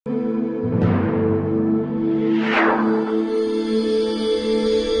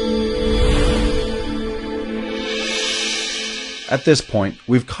At this point,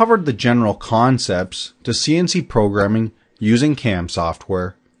 we've covered the general concepts to CNC programming using CAM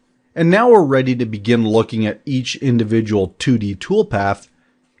software, and now we're ready to begin looking at each individual 2D toolpath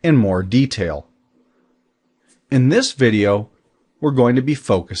in more detail. In this video, we're going to be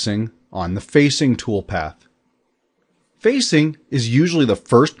focusing on the facing toolpath. Facing is usually the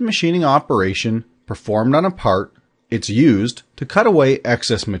first machining operation performed on a part. It's used to cut away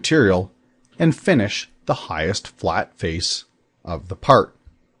excess material and finish the highest flat face of the part.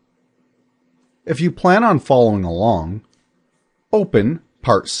 If you plan on following along, open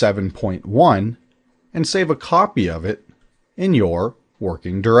part 7.1 and save a copy of it in your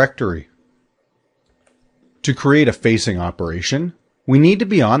working directory. To create a facing operation, we need to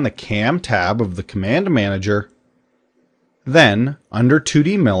be on the CAM tab of the Command Manager. Then, under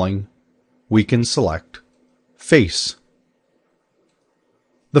 2D Milling, we can select Face.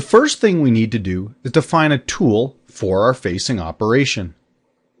 The first thing we need to do is define a tool for our facing operation.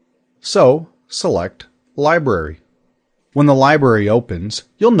 So, select Library. When the library opens,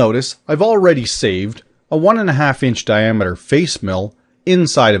 you'll notice I've already saved a 1.5 inch diameter face mill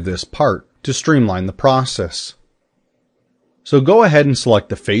inside of this part to streamline the process. So go ahead and select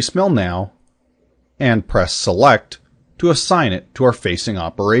the face mill now and press Select to assign it to our facing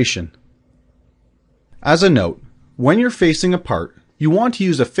operation. As a note, when you're facing a part, you want to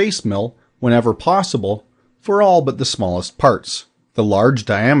use a face mill whenever possible for all but the smallest parts. The large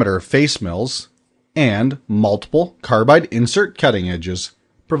diameter face mills and multiple carbide insert cutting edges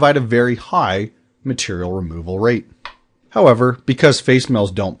provide a very high material removal rate. However, because face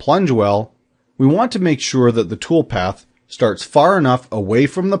mills don't plunge well, we want to make sure that the toolpath starts far enough away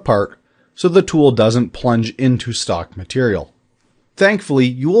from the part so the tool doesn't plunge into stock material. Thankfully,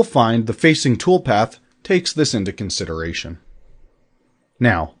 you will find the facing toolpath takes this into consideration.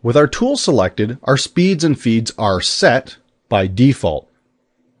 Now, with our tool selected, our speeds and feeds are set by default.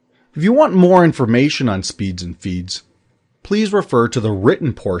 If you want more information on speeds and feeds, please refer to the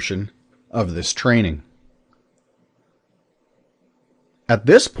written portion of this training. At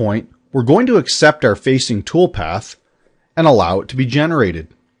this point, we're going to accept our facing toolpath and allow it to be generated.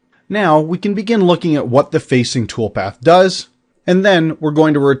 Now we can begin looking at what the facing toolpath does, and then we're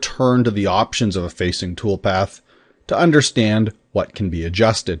going to return to the options of a facing toolpath to understand what can be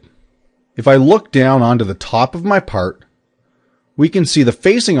adjusted. If I look down onto the top of my part, we can see the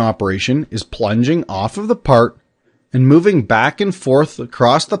facing operation is plunging off of the part and moving back and forth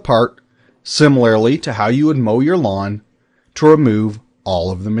across the part, similarly to how you would mow your lawn to remove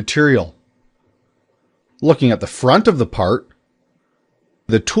all of the material. Looking at the front of the part,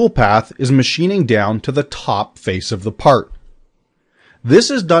 the toolpath is machining down to the top face of the part.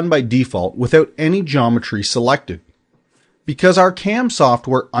 This is done by default without any geometry selected, because our CAM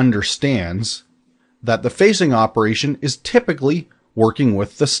software understands that the facing operation is typically working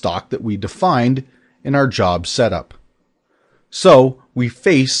with the stock that we defined in our job setup. So we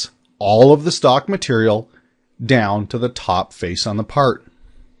face all of the stock material down to the top face on the part.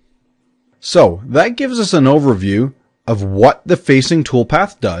 So that gives us an overview of what the facing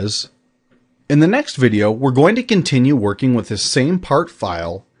toolpath does. In the next video, we're going to continue working with this same part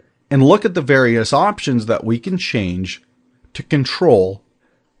file and look at the various options that we can change to control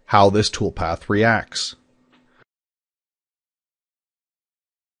how this toolpath reacts.